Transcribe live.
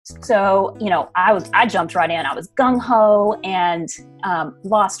So, I jumped right in. I was gung ho and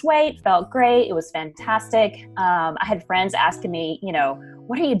lost weight, felt great. It was fantastic. I had friends asking me,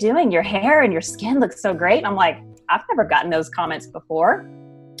 what are you doing? Your hair and your skin looks so great. And I'm like, I've never gotten those comments before.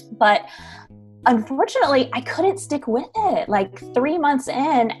 But unfortunately, I couldn't stick with it. Like 3 months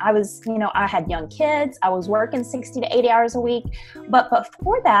in, I had young kids. I was working 60 to 80 hours a week. But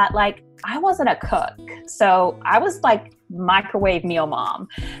before that, I wasn't a cook. So I was like microwave meal mom.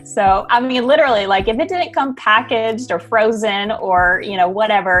 So, literally, if it didn't come packaged or frozen or,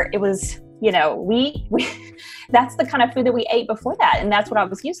 whatever, it was, we that's the kind of food that we ate before that. And that's what I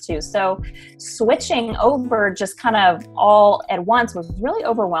was used to. So switching over just kind of all at once was really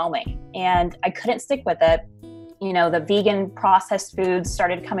overwhelming and I couldn't stick with it. The vegan processed foods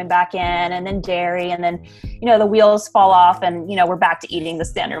started coming back in and then dairy and then, the wheels fall off and, we're back to eating the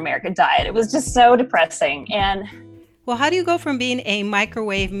standard American diet. It was just so depressing. And well, how do you go from being a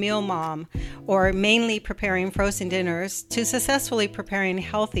microwave meal mom or mainly preparing frozen dinners to successfully preparing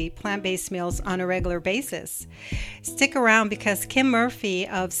healthy plant-based meals on a regular basis? Stick around because Kim Murphy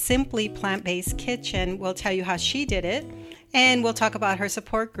of Simply Plant-Based Kitchen will tell you how she did it. And we'll talk about her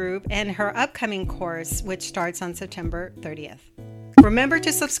support group and her upcoming course, which starts on September 30th. Remember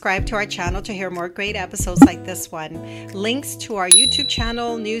to subscribe to our channel to hear more great episodes like this one. Links to our YouTube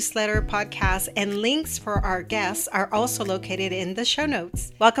channel, newsletter, podcast, and links for our guests are also located in the show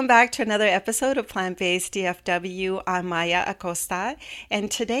notes. Welcome back to another episode of Plant-Based DFW. I'm Maya Acosta,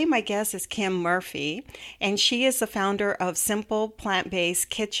 and today my guest is Kim Murphy, and she is the founder of Simple Plant-Based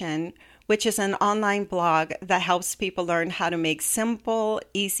Kitchen, which is an online blog that helps people learn how to make simple,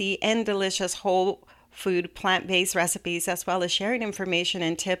 easy, and delicious whole food plant-based recipes, as well as sharing information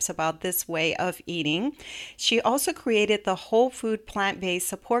and tips about this way of eating. She also created the Whole Food Plant-Based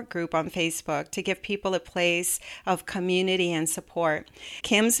Support Group on Facebook to give people a place of community and support.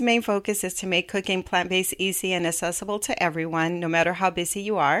 Kim's main focus is to make cooking plant-based easy and accessible to everyone, no matter how busy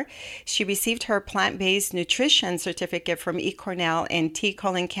you are. She received her plant-based nutrition certificate from eCornell and T.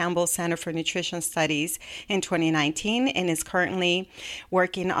 Colin Campbell Center for Nutrition Studies in 2019 and is currently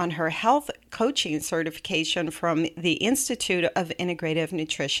working on her health coaching certification from the Institute of Integrative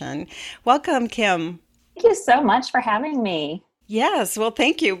Nutrition. Welcome, Kim. Thank you so much for having me. Yes, well,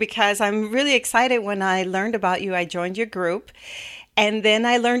 thank you, because I'm really excited. When I learned about you, I joined your group, and then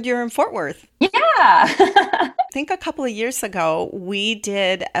I learned you're in Fort Worth. Yeah. I think a couple of years ago, we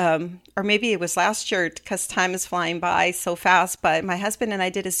did, or maybe it was last year because time is flying by so fast, but my husband and I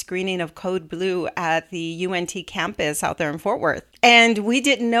did a screening of Code Blue at the UNT campus out there in Fort Worth. And we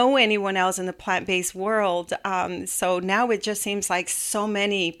didn't know anyone else in the plant-based world. So now it just seems like so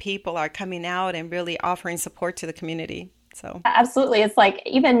many people are coming out and really offering support to the community. So absolutely. It's like,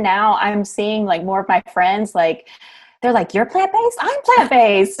 even now I'm seeing more of my friends, they're like, you're plant-based? I'm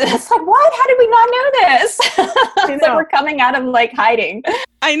plant-based. It's like, what? How did we not know this? It's like we're coming out of hiding.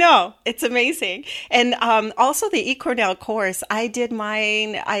 I know. It's amazing. And also the eCornell course, I did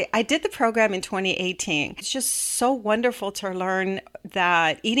mine. I did the program in 2018. It's just so wonderful to learn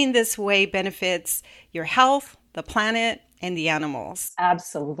that eating this way benefits your health, the planet, and the animals.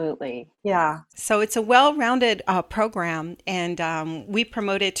 Absolutely. Yeah. So it's a well-rounded program, and we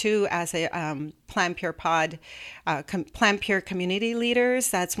promote it too as a Plant Pure Pod, Plant Pure community leaders.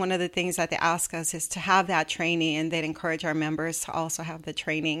 That's one of the things that they ask us, is to have that training, and they'd encourage our members to also have the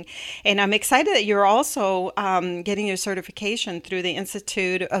training. And I'm excited that you're also getting your certification through the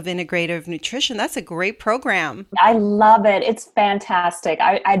Institute of Integrative Nutrition. That's a great program. I love it. It's fantastic.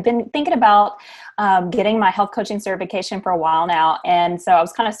 I'd been thinking about getting my health coaching certification for a while now. And so I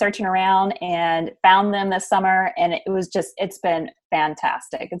was kind of searching around and found them this summer, and it's been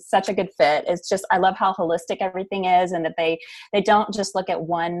fantastic. It's such a good fit. It's just, I love how holistic everything is, and that they don't just look at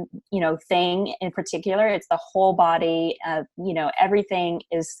one, thing in particular. It's the whole body. Everything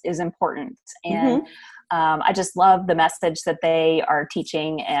is important. And I just love the message that they are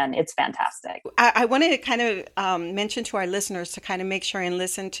teaching, and it's fantastic. I wanted to kind of mention to our listeners to kind of make sure and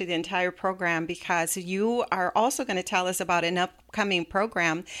listen to the entire program, because you are also going to tell us about an upcoming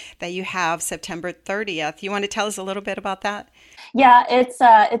program that you have September 30th. You want to tell us a little bit about that? Yeah, it's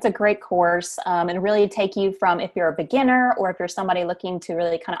a great course, and really take you from, if you're a beginner or if you're somebody looking to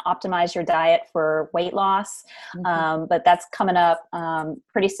really kind of optimize your diet for weight loss. But that's coming up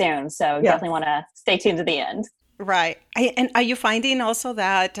pretty soon. So definitely want to stay tuned to the end. Right. And are you finding also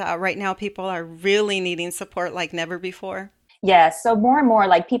that right now people are really needing support like never before? Yes. So more and more,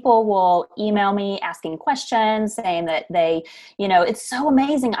 people will email me asking questions, saying that they, it's so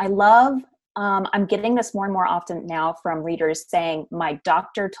amazing. I love, I'm getting this more and more often now from readers saying, my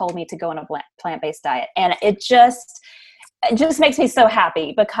doctor told me to go on a plant-based diet. And it just makes me so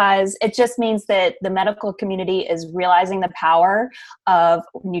happy because it just means that the medical community is realizing the power of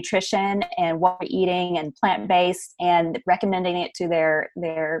nutrition and what we're eating and plant-based and recommending it to their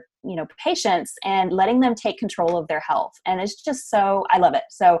patients and letting them take control of their health. And it's just so, I love it.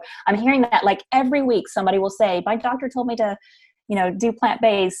 So I'm hearing that like every week somebody will say, my doctor told me to do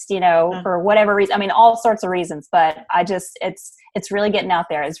plant-based, for whatever reason. I mean, all sorts of reasons, but it's really getting out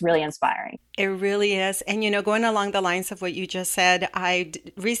there. It's really inspiring. It really is. And, going along the lines of what you just said, I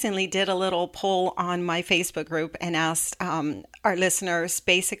recently did a little poll on my Facebook group and asked our listeners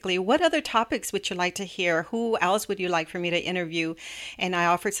basically, what other topics would you like to hear? Who else would you like for me to interview? And I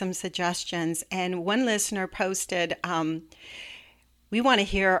offered some suggestions. And one listener posted, we want to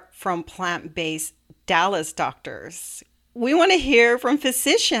hear from plant-based Dallas doctors. We want to hear from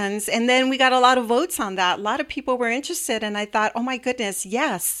physicians. And then we got a lot of votes on that. A lot of people were interested. And I thought, oh my goodness,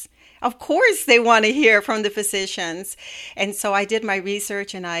 yes, of course they want to hear from the physicians. And so I did my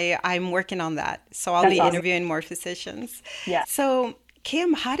research and I'm working on that. So I'll be interviewing more physicians. Yeah. So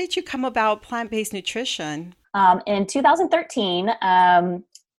Kim, how did you come about plant-based nutrition? In 2013,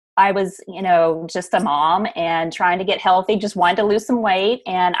 I was, just a mom and trying to get healthy, just wanted to lose some weight.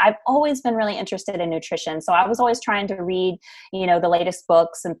 And I've always been really interested in nutrition. So I was always trying to read, the latest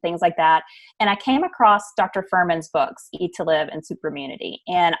books and things like that. And I came across Dr. Furman's books, Eat to Live and Superimmunity.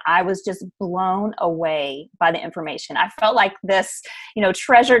 And I was just blown away by the information. I felt like this,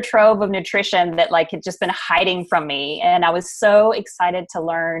 treasure trove of nutrition that like had just been hiding from me. And I was so excited to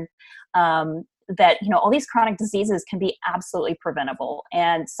learn, that, all these chronic diseases can be absolutely preventable.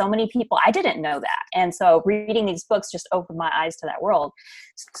 And so many people, I didn't know that. And so reading these books just opened my eyes to that world.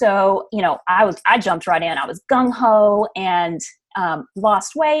 So, I jumped right in. I was gung ho and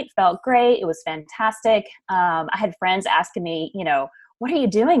lost weight, felt great. It was fantastic. I had friends asking me, what are you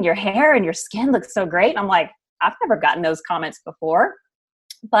doing? Your hair and your skin looks so great. And I'm like, I've never gotten those comments before.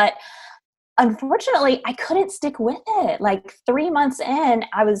 But unfortunately, I couldn't stick with it. Like 3 months in,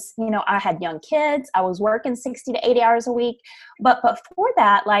 I was, I had young kids. I was working 60 to 80 hours a week. But before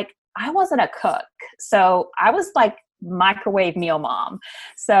that, like I wasn't a cook. So I was like microwave meal mom.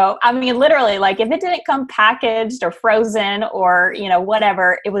 So, I mean, literally like if it didn't come packaged or frozen or,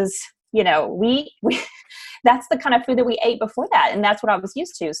 whatever, it was, we that's the kind of food that we ate before that. And that's what I was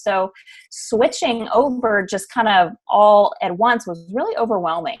used to. So switching over just kind of all at once was really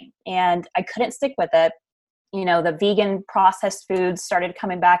overwhelming and I couldn't stick with it. The vegan processed foods started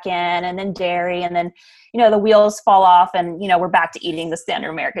coming back in and then dairy and then, the wheels fall off and, we're back to eating the standard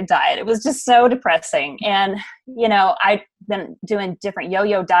American diet. It was just so depressing. And, I've been doing different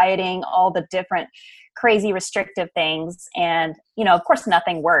yo-yo dieting, all the different crazy restrictive things. And, of course,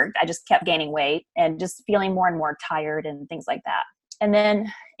 nothing worked. I just kept gaining weight and just feeling more and more tired and things like that. And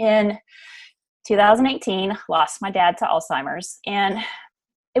then in 2018, lost my dad to Alzheimer's. And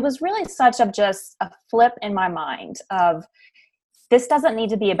it was really such of just a flip in my mind of this doesn't need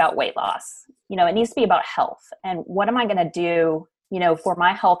to be about weight loss. It needs to be about health. And what am I going to do, for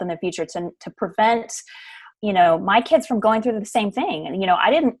my health in the future to prevent, my kids from going through the same thing. And,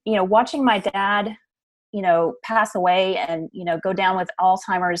 I didn't, watching my dad pass away and, go down with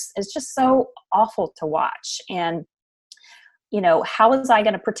Alzheimer's is just so awful to watch. And, how was I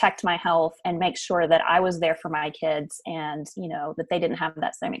going to protect my health and make sure that I was there for my kids and, that they didn't have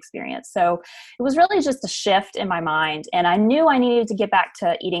that same experience. So it was really just a shift in my mind. And I knew I needed to get back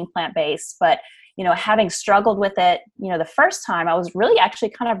to eating plant-based, but having struggled with it, the first time I was really actually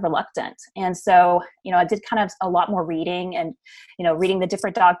kind of reluctant. And so, I did kind of a lot more reading and, reading the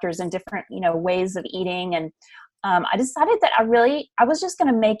different doctors and different, ways of eating. And I decided that I was just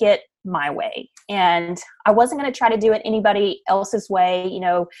going to make it my way. And I wasn't going to try to do it anybody else's way.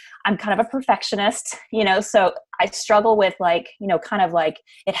 I'm kind of a perfectionist, so I struggle with like, kind of like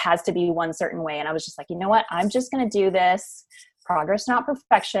it has to be one certain way. And I was just like, you know what, I'm just going to do this. Progress, not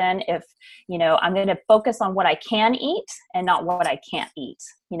perfection. If, I'm going to focus on what I can eat and not what I can't eat,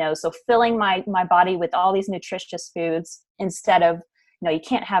 so filling my body with all these nutritious foods instead of, you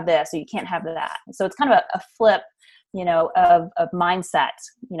can't have this or you can't have that. So it's kind of a flip, of mindset,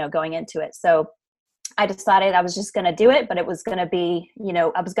 going into it. So I decided I was just going to do it, but it was going to be,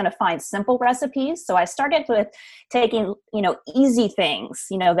 I was going to find simple recipes. So I started with taking, easy things,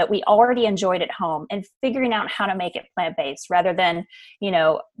 that we already enjoyed at home and figuring out how to make it plant-based rather than,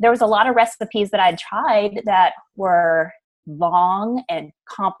 there was a lot of recipes that I'd tried that were, long and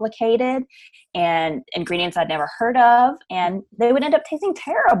complicated and ingredients I'd never heard of, and they would end up tasting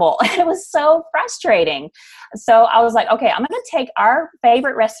terrible. It was so frustrating. So I was like, okay, I'm going to take our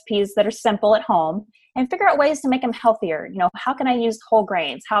favorite recipes that are simple at home and figure out ways to make them healthier. How can I use whole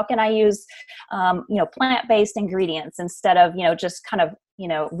grains? How can I use, plant-based ingredients instead of, just kind of,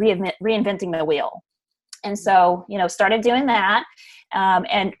 reinventing the wheel. And so, started doing that.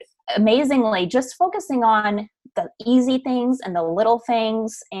 And amazingly, just focusing on the easy things and the little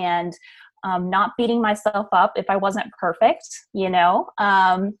things, and not beating myself up if I wasn't perfect,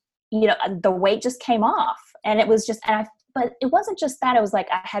 the weight just came off. And it was just, but it wasn't just that. It was like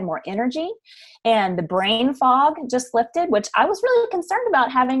I had more energy, and the brain fog just lifted, which I was really concerned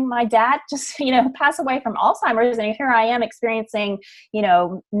about, having my dad just, pass away from Alzheimer's. And here I am experiencing,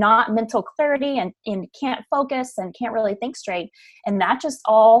 not mental clarity, and can't focus and can't really think straight. And that just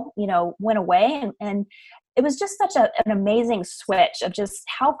all, went away. And it was just such an amazing switch of just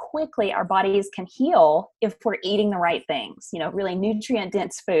how quickly our bodies can heal if we're eating the right things. Really nutrient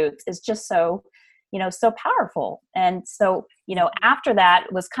dense foods is just so powerful. And so, after that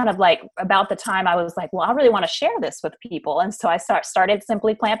was kind of like about the time I was like, well, I really want to share this with people. And so I started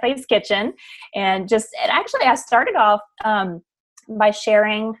Simply Plant-Based Kitchen, and actually I started off by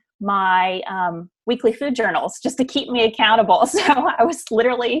sharing my weekly food journals just to keep me accountable. So I was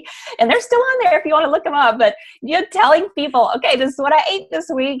literally, and they're still on there if you want to look them up, but telling people, okay, this is what I ate this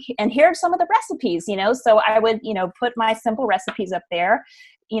week, and here are some of the recipes, so I would, put my simple recipes up there,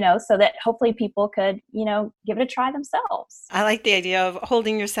 so that hopefully people could, give it a try themselves. I like the idea of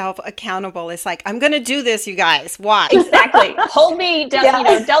holding yourself accountable. It's like, I'm going to do this, you guys. Why? Exactly. Hold me,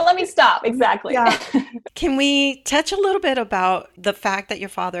 don't let me stop. Exactly. Yeah. Can we touch a little bit about the fact that your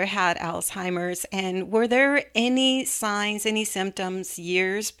father had Alzheimer's, and were there any signs, any symptoms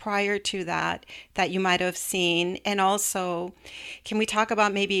years prior to that you might have seen? And also, can we talk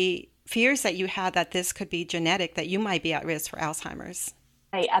about maybe fears that you had that this could be genetic, that you might be at risk for Alzheimer's?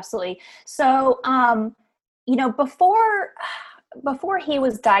 Right, absolutely. So, before he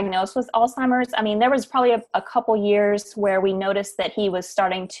was diagnosed with Alzheimer's, there was probably a couple years where we noticed that he was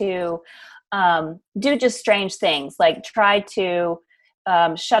starting to do just strange things, like try to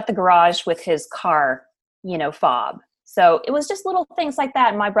shut the garage with his car, fob. So it was just little things like that.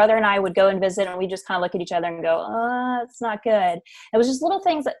 And my brother and I would go and visit, and we just kind of look at each other and go, it's not good. It was just little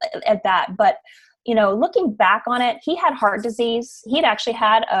things at that. But looking back on it, he had heart disease. He'd actually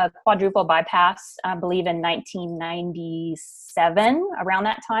had a quadruple bypass, I believe in 1997, around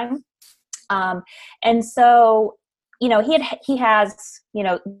that time. And so, he has,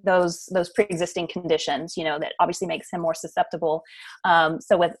 those pre-existing conditions, that obviously makes him more susceptible.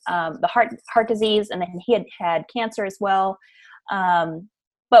 So with the heart disease, and then he had cancer as well.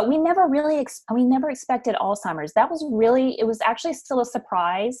 But we never really, we never expected Alzheimer's. It was actually still a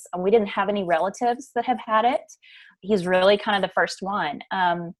surprise. We didn't have any relatives that have had it. He's really kind of the first one.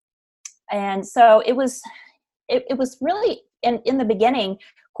 And so it was really, in the beginning,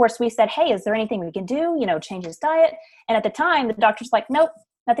 of course, we said, hey, is there anything we can do? Change his diet. And at the time, the doctor's like, nope,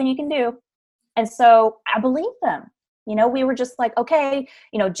 nothing you can do. And so I believed them. We were just like, okay,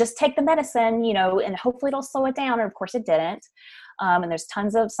 just take the medicine, and hopefully it'll slow it down. And of course it didn't. And there's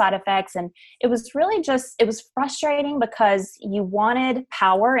tons of side effects. And it was really it was frustrating because you wanted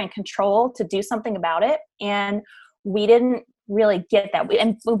power and control to do something about it. And we didn't really get that.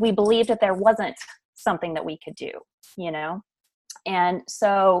 We believed that there wasn't something that we could do, And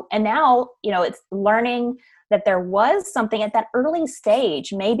so, and now, it's learning that there was something at that early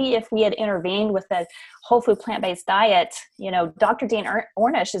stage. Maybe if we had intervened with a whole food plant-based diet, Dr. Dean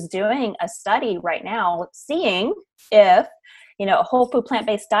Ornish is doing a study right now, seeing if, a whole food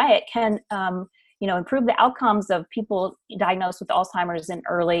plant-based diet can, improve the outcomes of people diagnosed with Alzheimer's in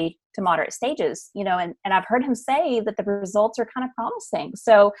early to moderate stages, and I've heard him say that the results are kind of promising.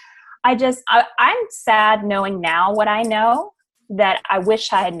 So I'm sad knowing now what I know that I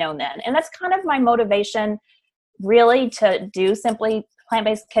wish I had known then. And that's kind of my motivation really to do Simply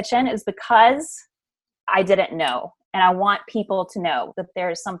Plant-Based Kitchen, is because I didn't know. And I want people to know that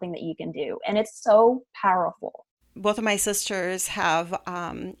there is something that you can do. And it's so powerful. Both of my sisters have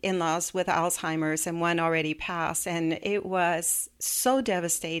in-laws with Alzheimer's, and one already passed. And it was so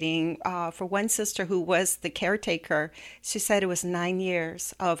devastating. For one sister who was the caretaker, she said it was 9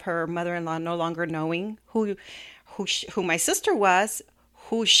 years of her mother-in-law no longer knowing who my sister was,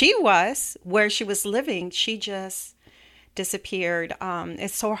 who she was, where she was living. She just disappeared.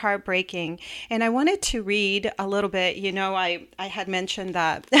 It's so heartbreaking. And I wanted to read a little bit. I had mentioned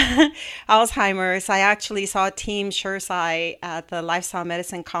that Alzheimer's. I actually saw Team Shursai at the Lifestyle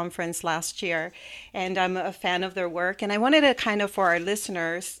Medicine Conference last year, and I'm a fan of their work. And I wanted to kind of, for our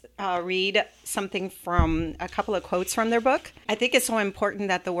listeners, read something from a couple of quotes from their book. I think it's so important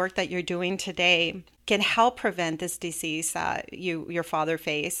that the work that you're doing today can help prevent this disease that your father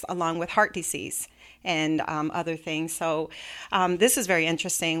faced, along with heart disease and other things. So this is very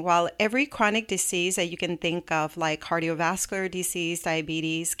interesting. While every chronic disease that you can think of, like cardiovascular disease,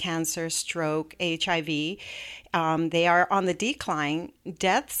 diabetes, cancer, stroke, HIV, they are on the decline.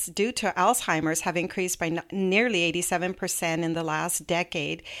 Deaths due to Alzheimer's have increased by nearly 87% in the last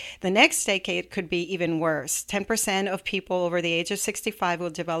decade. The next decade could be even worse. 10% of people over the age of 65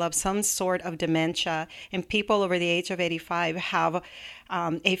 will develop some sort of dementia, and people over the age of 85 have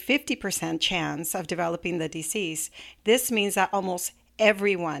a 50% chance of developing the disease. This means that almost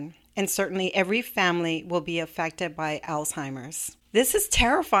everyone, and certainly every family, will be affected by Alzheimer's. This is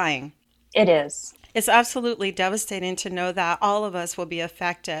terrifying. It is. It's absolutely devastating to know that all of us will be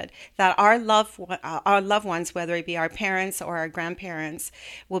affected, that our loved ones, whether it be our parents or our grandparents,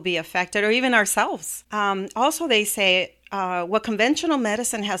 will be affected, or even ourselves. Also, they say what conventional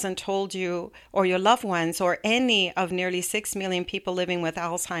medicine hasn't told you or your loved ones or any of nearly 6 million people living with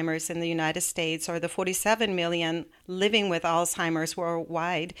Alzheimer's in the United States, or the 47 million living with Alzheimer's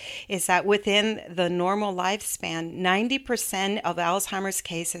worldwide, is that within the normal lifespan, 90% of Alzheimer's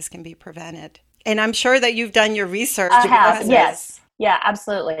cases can be prevented. And I'm sure that you've done your research. I have, yes. Yeah,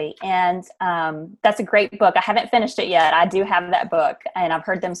 absolutely. And that's a great book. I haven't finished it yet. I do have that book, and I've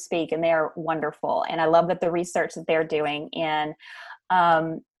heard them speak, and they're wonderful. And I love that the research that they're doing. And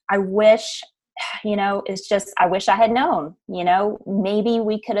I wish, I wish I had known,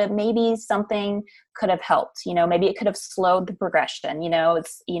 maybe something could have helped, maybe it could have slowed the progression,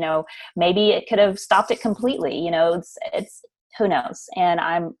 maybe it could have stopped it completely, it's who knows. And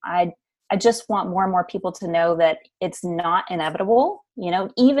I just want more and more people to know that it's not inevitable.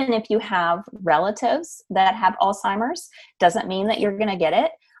 Even if you have relatives that have Alzheimer's, doesn't mean that you're going to get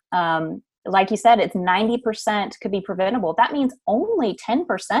it. Like you said, it's 90% could be preventable. That means only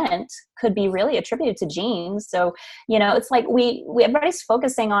 10% could be really attributed to genes. So, it's like everybody's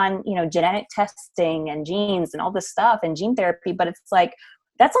focusing on, genetic testing and genes and all this stuff and gene therapy, but it's like,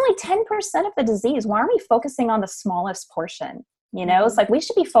 that's only 10% of the disease. Why are we focusing on the smallest portion? It's like we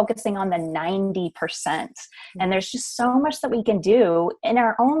should be focusing on the 90%. And there's just so much that we can do in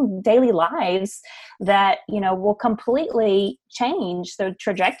our own daily lives that, will completely change the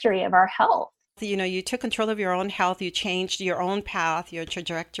trajectory of our health. You took control of your own health, you changed your own path, your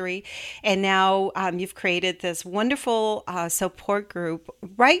trajectory, and now you've created this wonderful support group.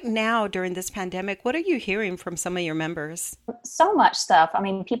 Right now, during this pandemic, what are you hearing from some of your members? So much stuff. I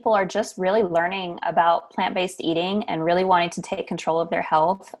mean, people are just really learning about plant-based eating and really wanting to take control of their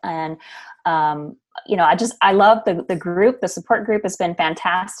health. And I love the group. The support group has been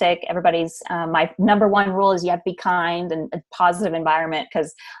fantastic. Everybody's, my number one rule is you have to be kind and a positive environment,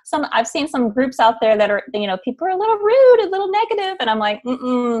 because I've seen some groups out there that are, people are a little rude, a little negative. And I'm like,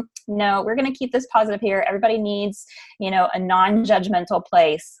 no, we're going to keep this positive here. Everybody needs, a non-judgmental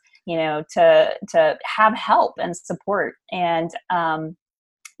place, to have help and support. And, I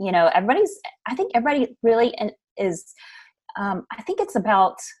think everybody really is, I think it's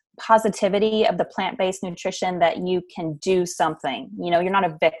about positivity of the plant-based nutrition, that you can do something, you're not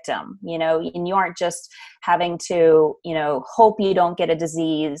a victim, and you aren't just having to, hope you don't get a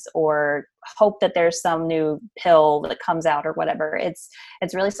disease or hope that there's some new pill that comes out or whatever. It's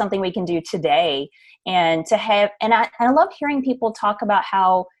really something we can do today. And I love hearing people talk about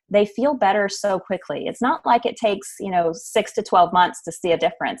how they feel better so quickly. It's not like it takes, 6 to 12 months to see a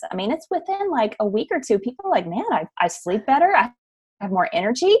difference. I mean, it's within like a week or two. People are like, man, I sleep better. I have more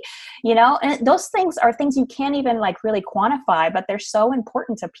energy, and those things are things you can't even like really quantify, but they're so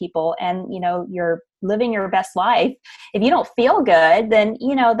important to people. And, you're living your best life. If you don't feel good, then,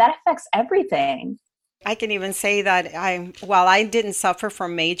 that affects everything. I can even say that while I didn't suffer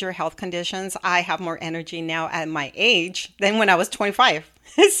from major health conditions, I have more energy now at my age than when I was 25.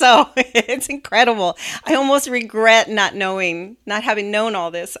 So it's incredible. I almost regret not having known all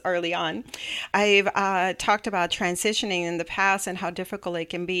this early on. I've talked about transitioning in the past and how difficult it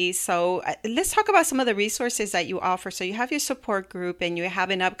can be. So let's talk about some of the resources that you offer. So you have your support group, and you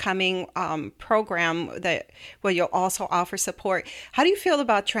have an upcoming program where you'll also offer support. How do you feel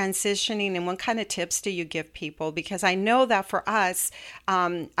about transitioning, and what kind of tips do you give people? Because I know that for us,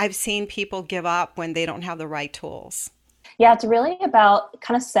 I've seen people give up when they don't have the right tools. Yeah, it's really about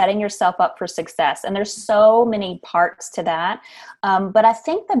kind of setting yourself up for success. And there's so many parts to that. But I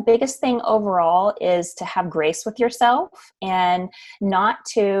think the biggest thing overall is to have grace with yourself and not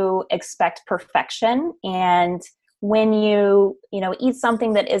to expect perfection. And when you eat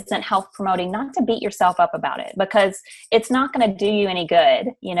something that isn't health promoting, not to beat yourself up about it, because it's not going to do you any good.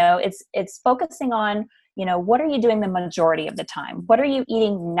 It's focusing on, what are you doing the majority of the time? What are you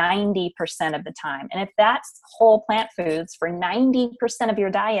eating 90% of the time? And if that's whole plant foods for 90% of your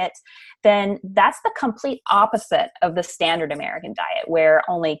diet, then that's the complete opposite of the standard American diet, where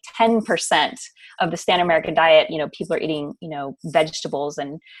only 10% of the standard American diet, people are eating, vegetables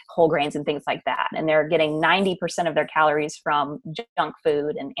and whole grains and things like that. And they're getting 90% of their calories from junk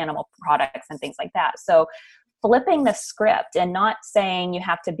food and animal products and things like that. So flipping the script and not saying you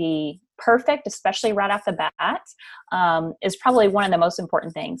have to be perfect, especially right off the bat, is probably one of the most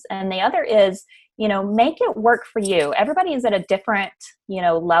important things. And the other is, make it work for you. Everybody is at a different,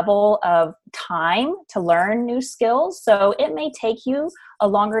 level of time to learn new skills. So it may take you a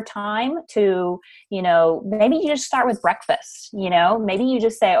longer time to, maybe you just start with breakfast, maybe you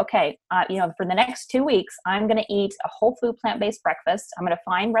just say, okay, for the next 2 weeks, I'm going to eat a whole food plant-based breakfast. I'm going to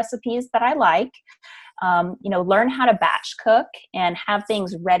find recipes that I like. Learn how to batch cook and have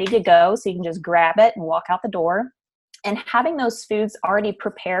things ready to go so you can just grab it and walk out the door. And having those foods already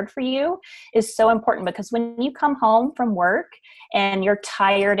prepared for you is so important, because when you come home from work and you're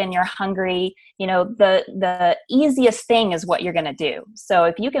tired and you're hungry, the easiest thing is what you're going to do. So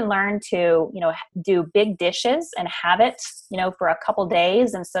if you can learn to, do big dishes and have it, for a couple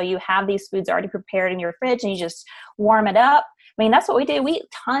days, and so you have these foods already prepared in your fridge and you just warm it up. I mean, that's what we do. We eat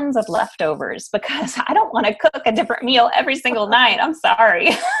tons of leftovers because I don't want to cook a different meal every single night. I'm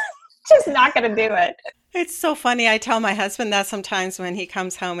sorry. Just not going to do it. It's so funny. I tell my husband that sometimes when he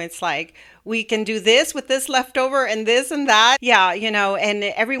comes home, it's like, we can do this with this leftover and this and that. Yeah, and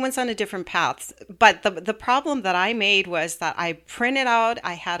everyone's on a different path. But the problem that I made was that I printed out,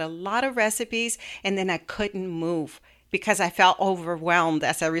 I had a lot of recipes, and then I couldn't move because I felt overwhelmed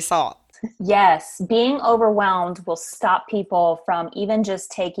as a result. Yes, being overwhelmed will stop people from even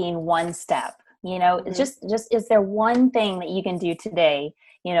just taking one step. Just is there one thing that you can do today,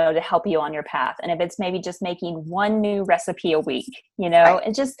 to help you on your path? And if it's maybe just making one new recipe a week, Right.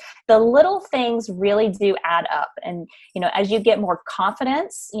 and just the little things really do add up. And, as you get more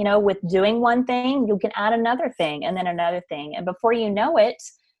confidence, with doing one thing, you can add another thing and then another thing. And before you know it,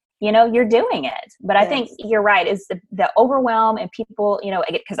 you're doing it. But I think you're right, is the overwhelm and people,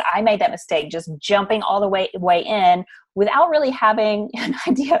 because I made that mistake, just jumping all the way in without really having an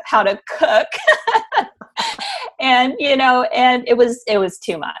idea of how to cook. And, and it was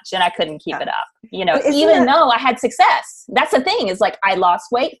too much and I couldn't keep it up, even though I had success. That's the thing, is like, I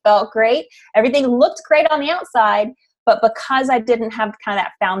lost weight, felt great. Everything looked great on the outside, but because I didn't have kind of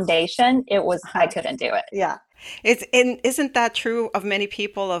that foundation, I couldn't do it. Yeah. Isn't that true of many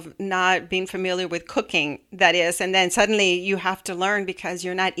people, of not being familiar with cooking, that is, and then suddenly you have to learn because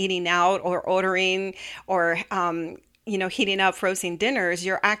you're not eating out or ordering or, heating up frozen dinners.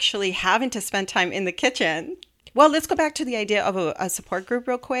 You're actually having to spend time in the kitchen. Well, let's go back to the idea of a support group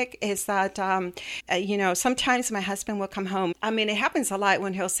real quick. Is that, sometimes my husband will come home. I mean, it happens a lot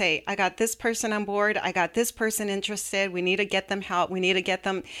when he'll say, I got this person on board. I got this person interested. We need to get them help. We need to get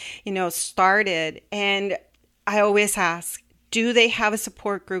them, started. And I always ask, do they have a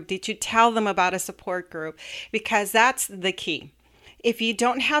support group? Did you tell them about a support group? Because that's the key. If you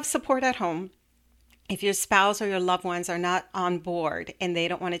don't have support at home, if your spouse or your loved ones are not on board and they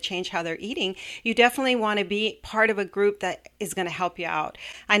don't want to change how they're eating, you definitely want to be part of a group that is going to help you out.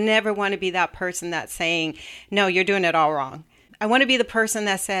 I never want to be that person that's saying, no, you're doing it all wrong. I want to be the person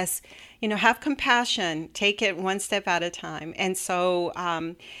that says, have compassion, take it one step at a time. And so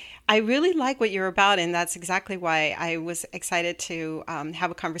I really like what you're about, and that's exactly why I was excited to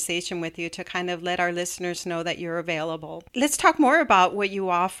have a conversation with you, to kind of let our listeners know that you're available. Let's talk more about what you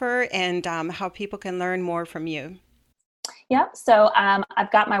offer and how people can learn more from you. Yeah, so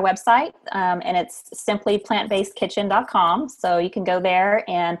I've got my website, and it's simply plantbasedkitchen.com. So you can go there,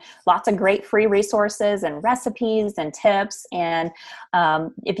 and lots of great free resources and recipes and tips. And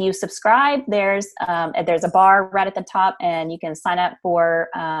if you subscribe, there's a bar right at the top, and you can sign up for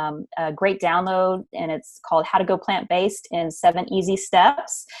a great download, and it's called How to Go Plant-Based in 7 Easy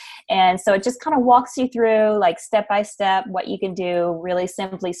Steps. And so it just kind of walks you through, like, step by step, what you can do really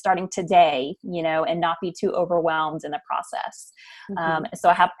simply starting today, and not be too overwhelmed in the process. So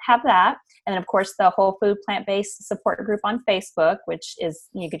I have that. And then, of course, the Whole Food Plant-Based Support Group on Facebook, which is,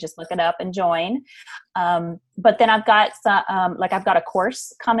 you could just look it up and join. but then I've got some, I've got a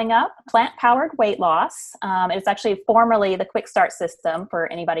course coming up, Plant Powered Weight Loss. It's actually formerly the Quick Start System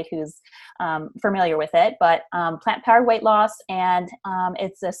for anybody who's familiar with it, but Plant Powered Weight Loss. And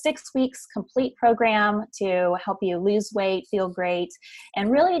it's a 6 weeks complete program to help you lose weight, feel great,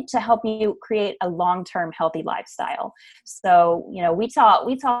 and really to help you create a long-term healthy lifestyle. So, we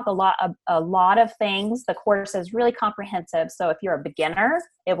talk a lot of things. The course is really comprehensive. So if you're a beginner,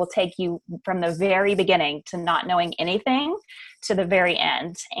 it will take you from the very beginning to not knowing anything to the very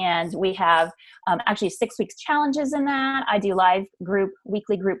end. And we have actually 6 weeks challenges in that. I do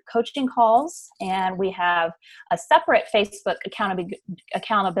weekly group coaching calls, and we have a separate Facebook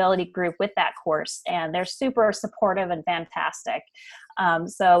accountability group with that course, and they're super supportive and fantastic.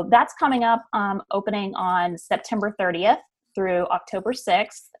 So that's coming up, opening on September 30th through October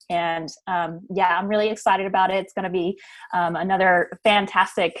 6th. And I'm really excited about it. It's going to be another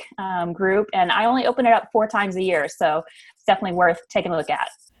fantastic group. And I only open it up 4 times a year. So it's definitely worth taking a look at.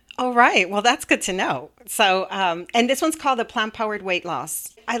 All right. Well, that's good to know. So, and this one's called the Plant Powered Weight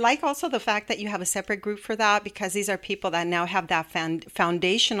Loss. I like also the fact that you have a separate group for that, because these are people that now have that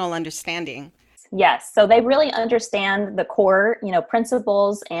foundational understanding. Yes. So they really understand the core,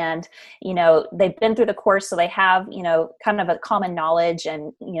 principles, and, they've been through the course. So they have, kind of a common knowledge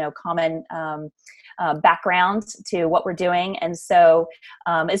and, common background to what we're doing. And so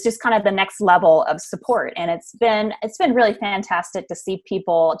it's just kind of the next level of support. And it's been really fantastic to see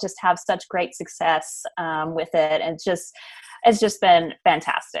people just have such great success with it. And it's just been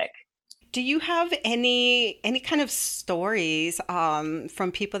fantastic. Do you have any kind of stories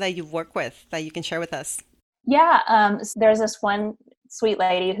from people that you've worked with that you can share with us? Yeah, so there's this one sweet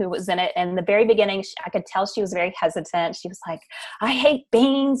lady who was in it. In the very beginning, I could tell she was very hesitant. She was like, I hate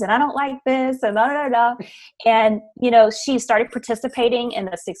beans and I don't like this and da, da, da. And, she started participating in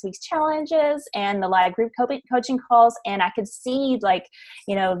the 6 weeks challenges and the live group coaching calls. And I could see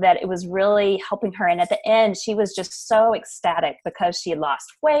that it was really helping her. And at the end, she was just so ecstatic because she had lost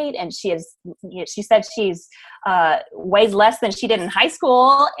weight, and she said she's weighs less than she did in high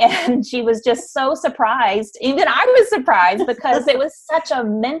school. And she was just so surprised. Even I was surprised, because it was such a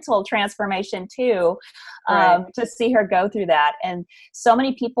mental transformation too, to see her go through that. And so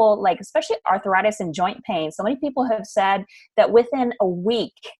many people, especially arthritis and joint pain, so many people have said that within a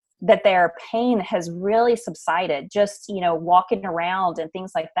week that their pain has really subsided, just, walking around and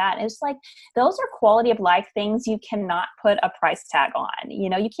things like that. And it's like, those are quality of life things you cannot put a price tag on.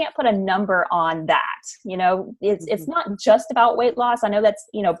 You can't put a number on that. It's not just about weight loss. I know that's,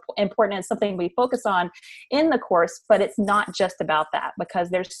 important and something we focus on in the course, but it's not just about that,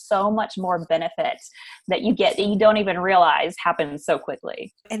 because there's so much more benefit that you get that you don't even realize happens so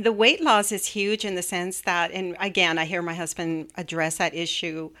quickly. And the weight loss is huge in the sense that, and again, I hear my husband address that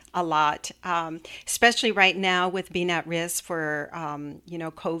issue a lot, especially right now with being at risk for,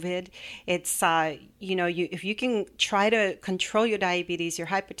 COVID. It's, if you can try to control your diabetes, your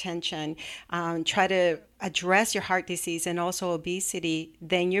hypertension, try to address your heart disease and also obesity,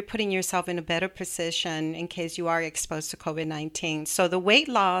 then you're putting yourself in a better position in case you are exposed to COVID-19. So the weight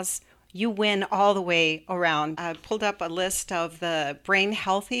loss, you win all the way around. I pulled up a list of the brain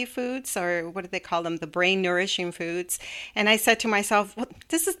healthy foods, or what do they call them? The brain nourishing foods. And I said to myself, well,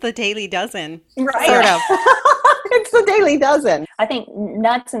 this is the Daily Dozen, right? Sort of. It's the Daily Dozen. I think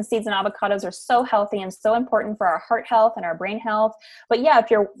nuts and seeds and avocados are so healthy and so important for our heart health and our brain health. But yeah, if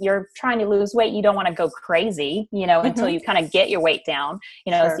you're trying to lose weight, you don't want to go crazy, until you kind of get your weight down,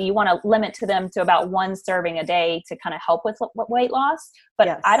 Sure. So you want to limit them to about 1 serving a day to kind of help with weight loss. But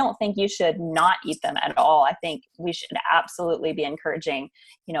Yes. I don't think you should not eat them at all. I think we should absolutely be encouraging,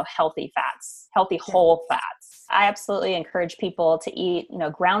 healthy fats, healthy whole fats. I absolutely encourage people to eat,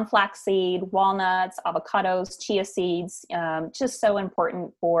 ground flaxseed, walnuts, avocados, chia seeds, just so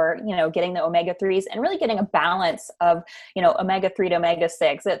important for, getting the omega-3s and really getting a balance of, omega-3 to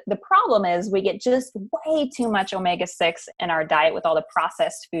omega-6. The problem is we get just way too much omega-6 in our diet with all the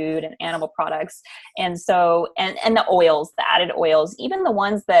processed food and animal products. And so, and the oils, the added oils, even the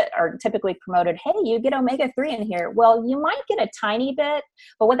ones that are typically promoted, hey, you get omega-3 in here. Well, you might get a tiny bit,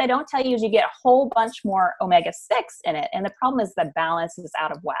 but what they don't tell you is you get a whole bunch more omega-6 in it. And the problem is the balance is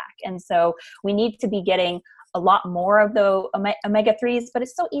out of whack. And so we need to be getting a lot more of the omega-3s, but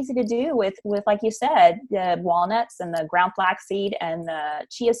it's so easy to do with, like you said, the walnuts and the ground flaxseed and the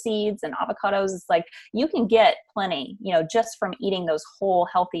chia seeds and avocados. It's like you can get plenty, just from eating those whole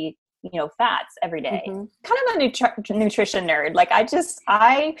healthy, fats every day. Mm-hmm. Kind of a nutrition nerd. Like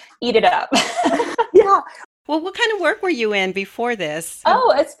I eat it up. Yeah. Well, what kind of work were you in before this?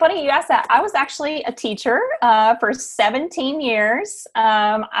 Oh, it's funny you asked that. I was actually a teacher for 17 years.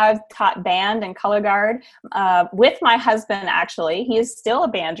 I've taught band and color guard with my husband, actually. He is still a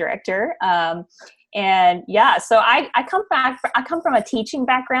band director. And yeah, so I come from a teaching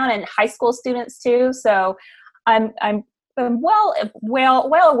background and high school students too. So I'm well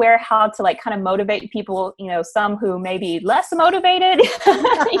aware how to like kind of motivate people, some who may be less motivated,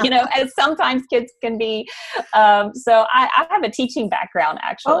 as sometimes kids can be. So I have a teaching background,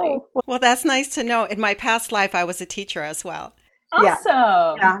 actually. Oh, Well, that's nice to know. In my past life, I was a teacher as well.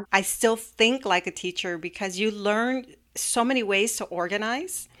 Awesome. yeah. I still think like a teacher because you learn so many ways to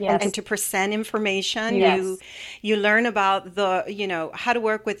organize Yes. and to present information. Yes. You learn about how to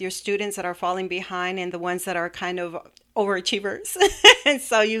work with your students that are falling behind and the ones that are kind of overachievers. And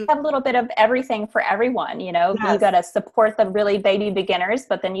so you Have a little bit of everything for everyone. You Yes. got to support the really baby beginners,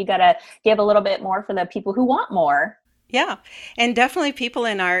 but then you got to give a little bit more for the people who want more. Yeah. And definitely people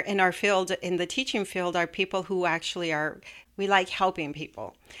in our field, in the teaching field, are people who actually we like helping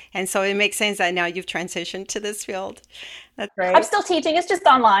people. And so it makes sense that now you've transitioned to this field. That's Right. I'm still teaching. It's just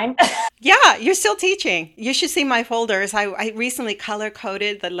online. Yeah, you're still teaching. You should see my folders. I recently color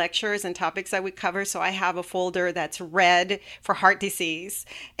coded the lectures and topics that we cover. So I have a folder that's red for heart disease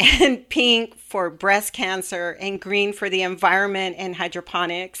and pink for breast cancer and green for the environment and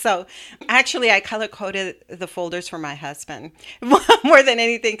hydroponics. So actually I color coded the folders for my husband more than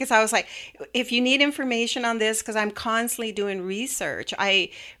anything because I was like, if you need information on this, because I'm constantly doing research,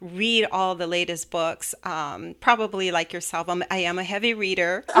 I read all the latest books, probably like yourself. I am a heavy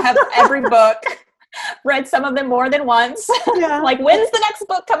reader. I have every book, read some of them more than once. Yeah. Like, when's the next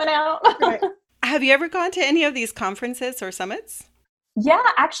book coming out? Right. Have you ever gone to any of these conferences or summits? Yeah,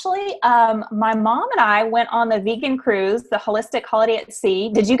 actually, my mom and I went on the vegan cruise, the Holistic Holiday at Sea.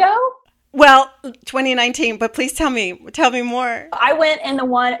 Did you go? Well, 2019, but please tell me more. I went in the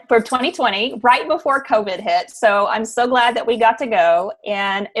one for 2020, right before COVID hit. So I'm so glad that we got to go.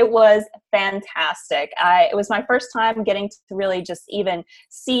 And it was fantastic. It was my first time getting to really just even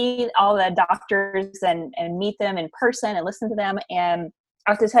see all the doctors and meet them in person and listen to them. And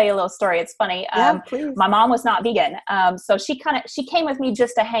I have to tell you a little story. It's funny. Yeah, please. My mom was not vegan. So she came with me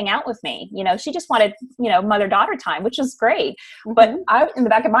just to hang out with me. She just wanted, mother-daughter time, which was great. But in the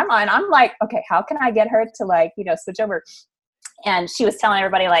back of my mind, I'm like, okay, how can I get her to switch over? And she was telling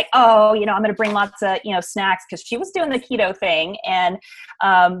everybody like, oh, I'm going to bring lots of, snacks, because she was doing the keto thing. And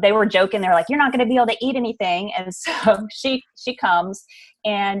they were joking. They're like, you're not going to be able to eat anything. And so she comes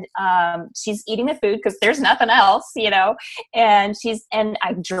and she's eating the food because there's nothing else, and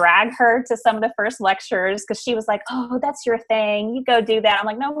I drag her to some of the first lectures because she was like, oh, that's your thing. You go do that. I'm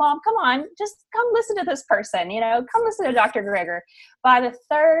like, no, Mom, come on. Just come listen to this person, come listen to Dr. Greger. By the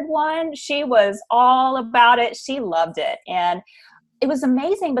third one, she was all about it. She loved it. And it was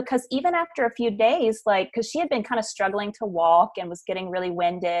amazing because even after a few days, because she had been kind of struggling to walk and was getting really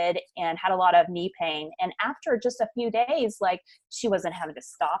winded and had a lot of knee pain. And after just a few days, she wasn't having to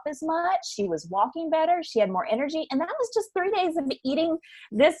stop as much. She was walking better. She had more energy. And that was just 3 days of eating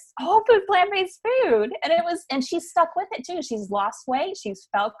this whole food, plant-based food. And she stuck with it too. She's lost weight. She's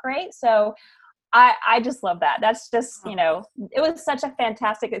felt great. So I just love that. That's just, it was such a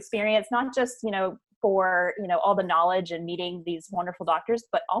fantastic experience, not just, for all the knowledge and meeting these wonderful doctors,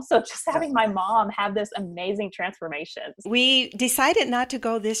 but also just having my mom have this amazing transformation. We decided not to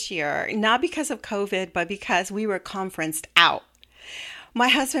go this year, not because of COVID, but because we were conferenced out. My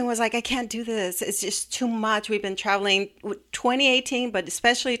husband was like, I can't do this. It's just too much. We've been traveling 2018, but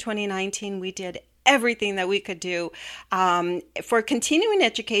especially 2019, we did everything that we could do for continuing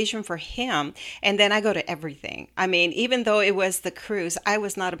education for him. And then I go to everything. I mean, even though it was the cruise, I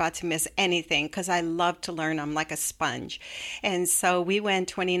was not about to miss anything because I love to learn. I'm like a sponge. And so we went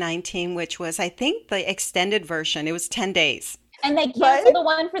 2019, which was, I think, the extended version. It was 10 days. And they canceled the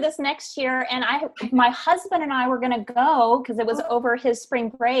one for this next year. And my husband and I were going to go because it was over his spring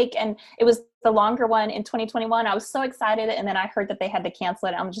break. And it was the longer one in 2021. I was so excited. And then I heard that they had to cancel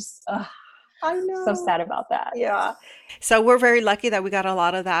it. I'm just, I know. so sad about that. Yeah. So we're very lucky that we got a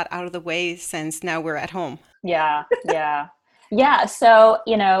lot of that out of the way since now we're at home. Yeah. Yeah. So,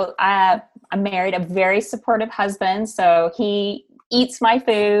 I married a very supportive husband. So he eats my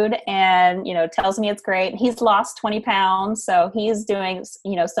food and, tells me it's great. He's lost 20 pounds. So he's doing,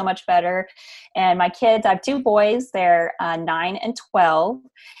 so much better. And my kids, I have two boys, they're 9 and 12.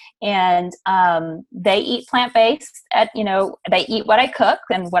 And they eat plant-based. They eat what I cook,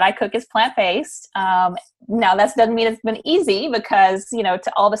 and what I cook is plant-based. Now, that doesn't mean it's been easy because,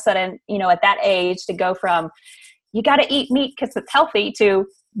 to all of a sudden, at that age, to go from you got to eat meat because it's healthy to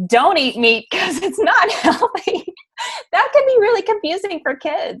don't eat meat because it's not healthy. That can be really confusing for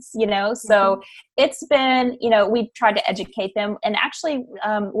kids, So it's been, we tried to educate them. And actually,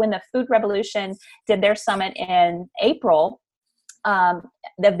 when the Food Revolution did their summit in April of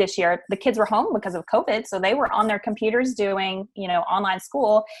this year, the kids were home because of COVID. So they were on their computers doing, online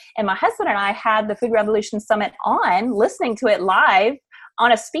school. And my husband and I had the Food Revolution Summit on, listening to it live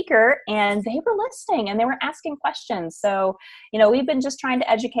on a speaker, and they were listening and they were asking questions. So, we've been just trying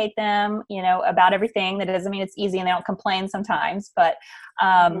to educate them, about everything. That doesn't mean it's easy and they don't complain sometimes, but,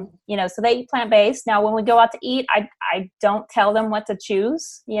 so they eat plant-based. Now, when we go out to eat, I don't tell them what to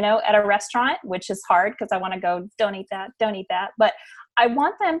choose, at a restaurant, which is hard because I want to go, don't eat that. But I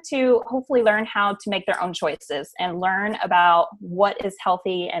want them to hopefully learn how to make their own choices and learn about what is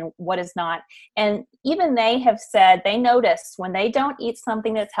healthy and what is not. And even they have said they notice when they don't eat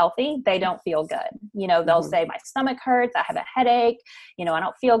something that's healthy, they don't feel good. They'll say, my stomach hurts, I have a headache, I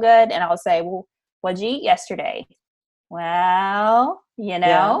don't feel good. And I'll say, well, what'd you eat yesterday? Well,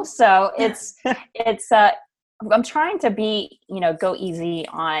 so it's I'm trying to be, go easy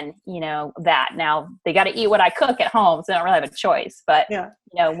on, that. Now they got to eat what I cook at home, so they don't really have a choice. But,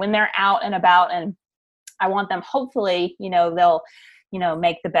 when they're out and about, and I want them, hopefully, they'll,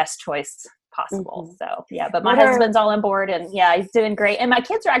 make the best choice possible. So, but my husband's all on board, and he's doing great. And my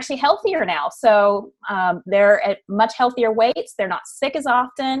kids are actually healthier now. So they're at much healthier weights. They're not sick as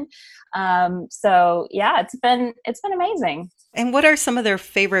often. It's been amazing. And what are some of their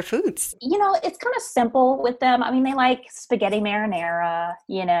favorite foods? It's kind of simple with them. I mean, they like spaghetti marinara,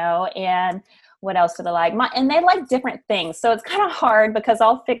 and what else do they like? And they like different things. So it's kind of hard because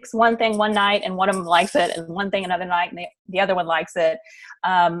I'll fix one thing one night and one of them likes it, and one thing another night and the other one likes it.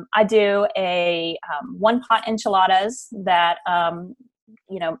 I do a one pot enchiladas that,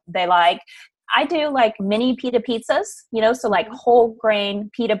 they like. I do like mini pita pizzas, so like whole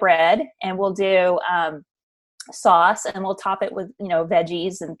grain pita bread, and we'll do sauce, and we'll top it with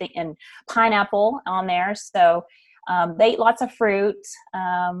veggies and pineapple on there. So they eat lots of fruit,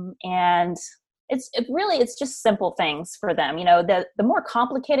 and it's just simple things for them. The more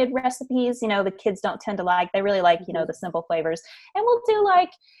complicated recipes, the kids don't tend to like. They really like the simple flavors. And we'll do like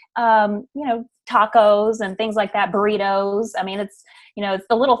tacos and things like that, burritos. I mean, it's it's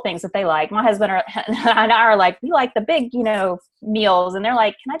the little things that they like. My husband and I are like, we like the big meals, and they're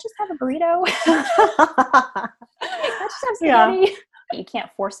like, can I just have a burrito? Can I just have spaghetti? You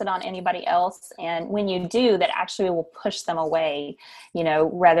can't force it on anybody else. And when you do, that actually will push them away,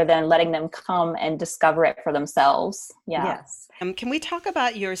 rather than letting them come and discover it for themselves. Yeah. Yes. Can we talk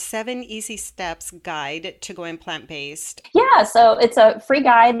about your 7 Easy Steps guide to going plant-based? Yeah, so it's a free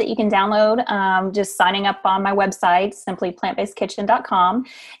guide that you can download, just signing up on my website, simply plantbasedkitchen.com.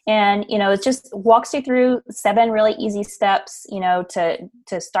 And, it just walks you through 7 really easy steps, to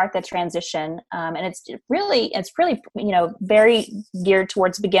start the transition. And it's really, very geared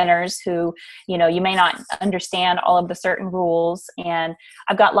towards beginners who, you may not understand all of the certain rules. And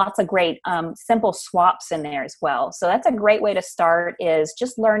I've got lots of great simple swaps in there as well. So that's a great way to start, is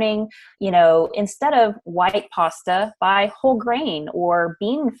just learning, instead of white pasta, buy whole grain or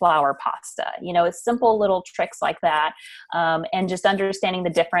bean flour pasta. It's simple little tricks like that. And just understanding the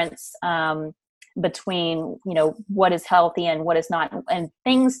difference between, what is healthy and what is not, and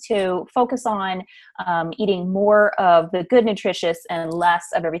things to focus on, eating more of the good nutritious and less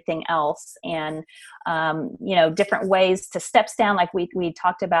of everything else. And, different ways to steps down, like we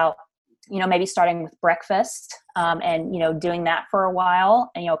talked about, maybe starting with breakfast, and, doing that for a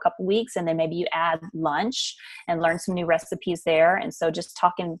while, and, a couple weeks, and then maybe you add lunch and learn some new recipes there. And so just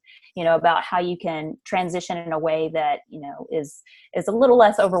talking, about how you can transition in a way that, is a little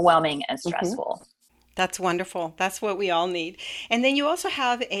less overwhelming and stressful. Mm-hmm. That's wonderful. That's what we all need. And then you also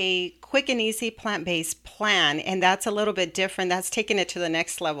have a quick and easy plant-based plan, and that's a little bit different. That's taking it to the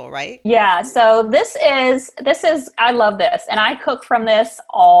next level, right? Yeah. So this is, I love this, and I cook from this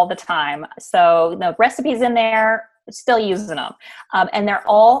all the time. So the recipes in there, still using them. And they're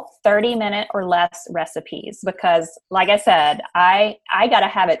all 30-minute or less recipes, because like I said, I got to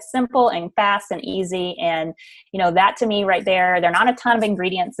have it simple and fast and easy. And, that to me right there, there are not a ton of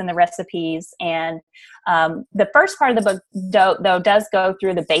ingredients in the recipes. And the first part of the book, though, does go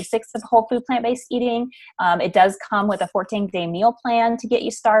through the basics of whole food plant-based eating. It does come with a 14-day meal plan to get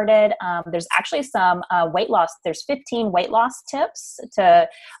you started. There's actually some weight loss. There's 15 weight loss tips to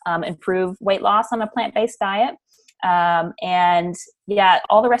improve weight loss on a plant-based diet. And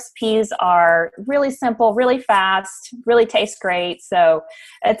all the recipes are really simple, really fast, really taste great. So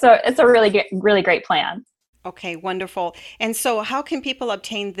it's a really great plan. Okay, wonderful. And so how can people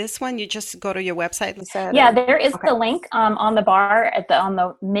obtain this one? You just go to your website. Yeah, there is the link on the bar on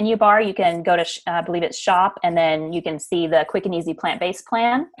the menu bar. You can go to I believe it's shop, and then you can see the quick and easy plant-based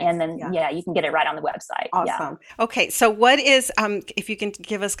plan, and then you can get it right on the website. Awesome. Yeah. Okay, so what is if you can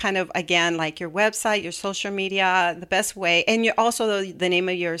give us kind of again like your website, your social media, the best way, and also the name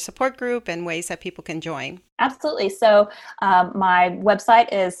of your support group and ways that people can join. Absolutely. So my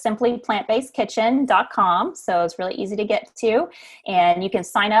website is simplyplantbasedkitchen.com. So it's really easy to get to. And you can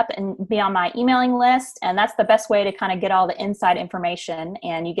sign up and be on my emailing list. And that's the best way to kind of get all the inside information.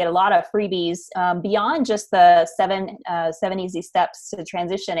 And you get a lot of freebies beyond just the seven easy steps to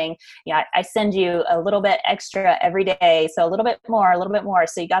transitioning. Yeah, I send you a little bit extra every day. So a little bit more.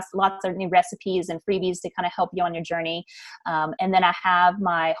 So you got lots of new recipes and freebies to kind of help you on your journey. And then I have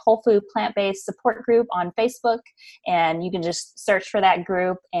my Whole Food Plant-Based support group on Facebook, and you can just search for that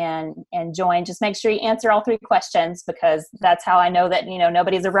group and join. Just make sure you answer all 3 questions, because that's how I know that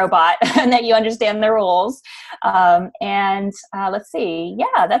nobody's a robot and that you understand the rules. Let's see,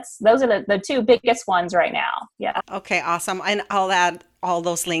 those are the 2 biggest ones right now. Yeah. Okay, awesome. And I'll add all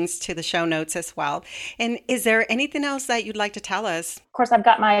those links to the show notes as well. And is there anything else that you'd like to tell us? Of course, I've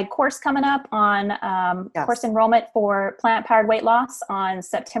got my course coming up on course enrollment for plant-powered weight loss on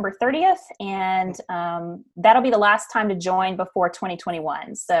September 30th. And that'll be the last time to join before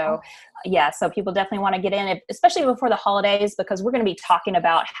 2021. So so people definitely want to get in, especially before the holidays, because we're going to be talking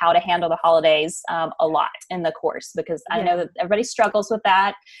about how to handle the holidays a lot in the course, because I know that everybody struggles with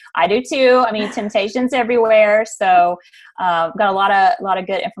that. I do too. I mean, temptations everywhere. So got a lot of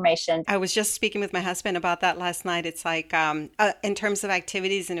good information. I was just speaking with my husband about that last night. It's like, in terms of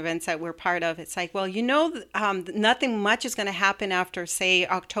activities and events that we're part of, it's like, well, nothing much is going to happen after, say,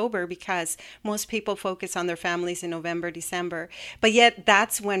 October, because most people focus on their families in November, December. But yet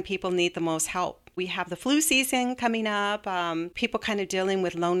that's when people need the most help. We have the flu season coming up, people kind of dealing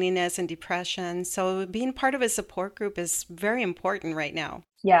with loneliness and depression. So being part of a support group is very important right now.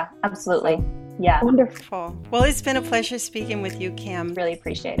 Yeah, absolutely. Yeah. Wonderful. Well, it's been a pleasure speaking with you, Kim. Really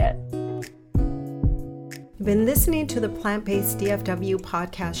appreciate it. You've been listening to the Plant-Based DFW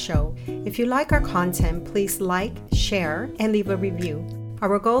podcast show. If you like our content, please like, share, and leave a review.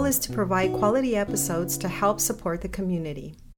 Our goal is to provide quality episodes to help support the community.